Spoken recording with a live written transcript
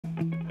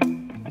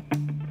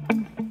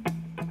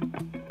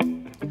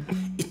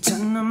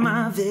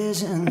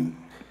vision,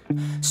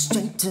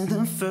 straight to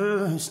the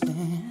first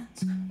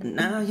dance.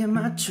 Now you're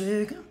my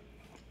trigger,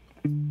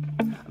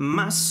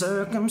 my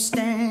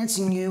circumstance,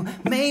 and you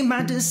made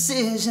my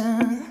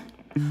decision.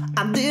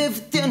 I live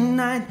with your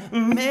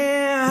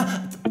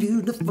nightmare, the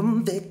beautiful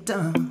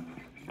victim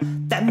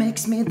that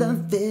makes me the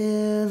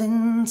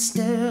villain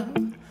still.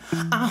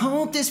 I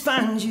hope this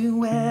finds you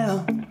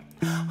well,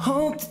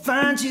 hope to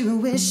find you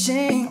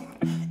wishing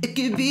it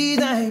could be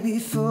like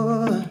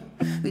before.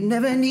 We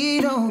never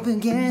need hope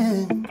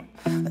again.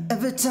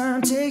 Every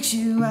time takes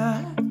you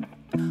out,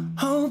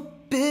 hope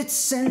it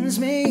sends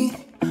me,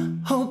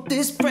 hope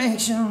this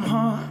breaks your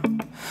heart.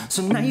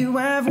 So now you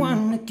have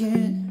one to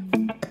give.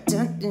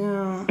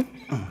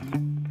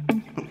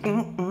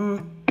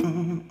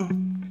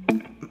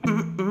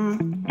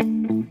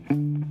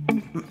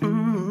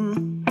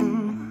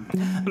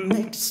 A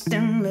mixed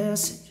in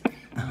message,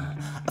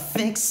 a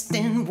fixed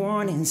in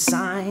warning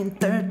sign,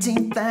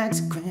 13 flags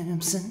of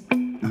crimson.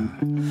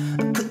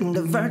 I couldn't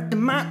avert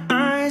my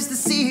eyes, the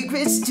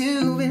secrets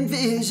to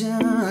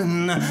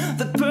envision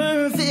the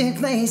perfect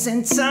place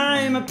and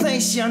time, a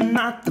place you're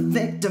not the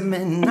victim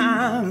and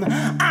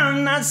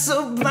I'm not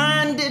so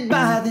blinded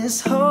by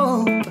this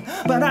hope,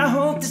 but I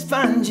hope this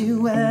finds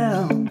you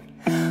well,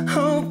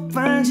 hope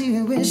finds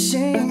you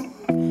wishing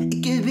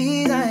it could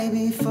be like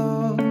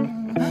before.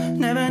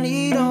 Never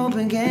need hope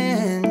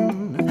again,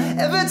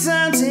 every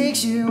time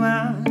takes you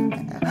out,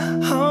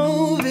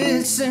 hope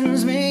it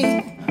sends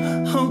me,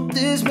 hope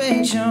this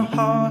breaks your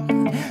heart.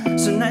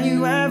 So now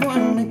you have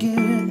one to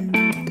give.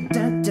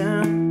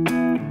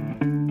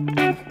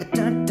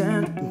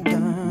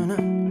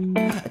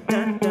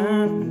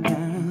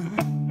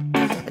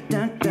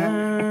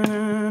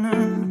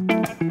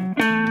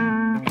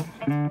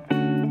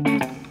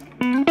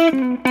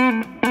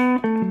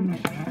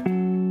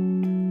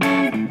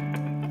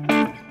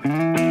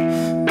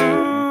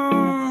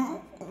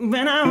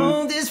 When I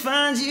hope this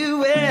finds you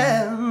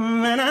well,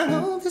 and I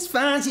hope this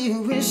finds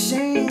you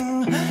wishing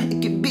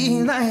it could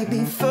be like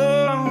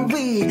before.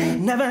 We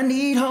never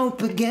need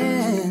hope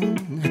again.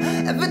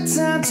 Every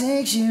time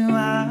takes you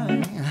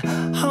out,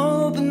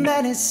 hoping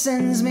that it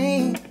sends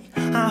me.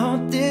 I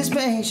hope this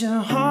breaks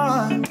your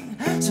heart.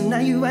 So now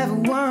you have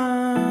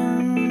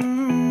one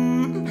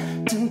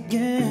to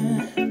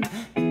give.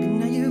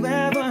 Now you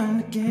have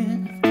one to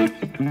give.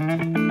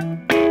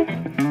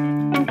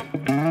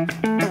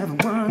 Have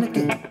one to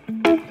give.